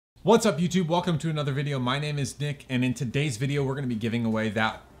What's up YouTube? Welcome to another video. My name is Nick, and in today's video we're going to be giving away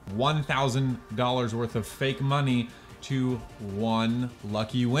that $1,000 worth of fake money to one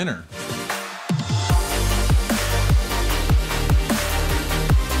lucky winner.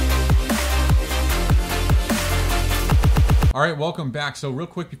 All right, welcome back. So real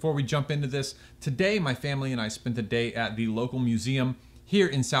quick before we jump into this, today my family and I spent the day at the local museum here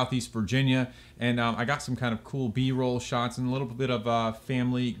in Southeast Virginia, and I got some kind of cool B-roll shots and a little bit of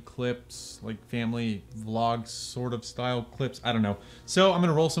family clips, like family vlog sort of style clips, I don't know. So I'm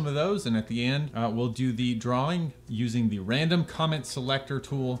gonna roll some of those, and at the end we'll do the drawing using the random comment selector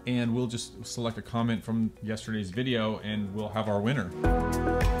tool, and we'll just select a comment from yesterday's video and we'll have our winner.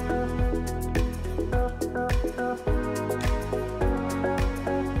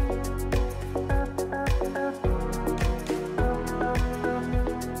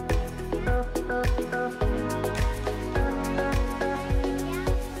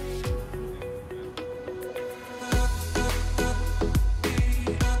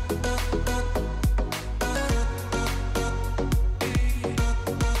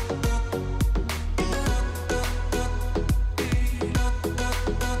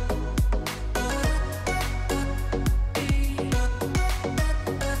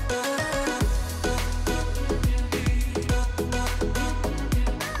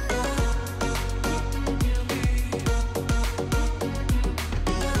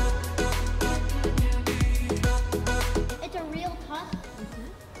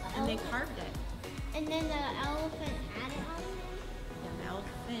 They carved it. And then the elephant had it on it? Yeah, the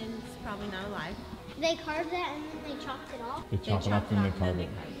elephant's probably not alive. They carved that and then they chopped it off? They chop it off and they carve it.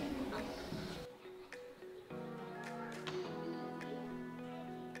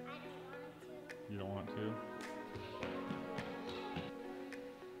 You don't want to?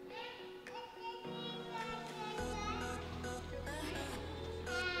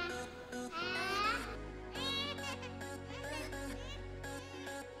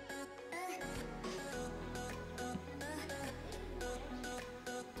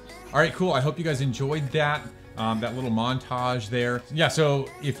 All right, cool. I hope you guys enjoyed that. That little montage there. Yeah, so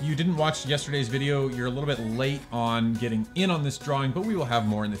if you didn't watch yesterday's video, you're a little bit late on getting in on this drawing, but we will have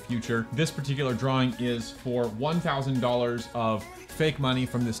more in the future. This particular drawing is for $1,000 of fake money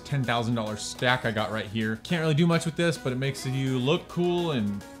from this $10,000 stack I got right here. Can't really do much with this, but it makes you look cool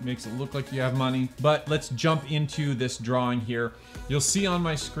and makes it look like you have money. But let's jump into this drawing here. You'll see on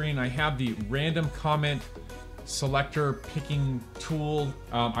my screen, I have the random comment selector picking tool.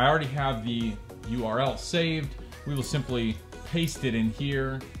 I already have the URL saved. We will simply paste it in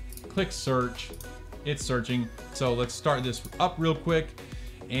here, click search, it's searching. So let's start this up real quick,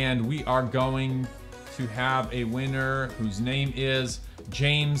 and we are going to have a winner whose name is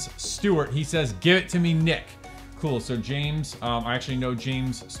James Stewart. He says, "Give it to me, Nick." Cool, so James, I actually know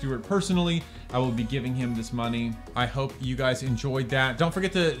James Stewart personally. I will be giving him this money. I hope you guys enjoyed that. Don't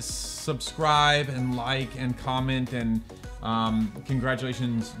forget to subscribe and like and comment, and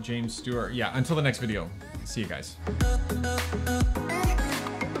congratulations, James Stewart. Yeah, until the next video, see you guys.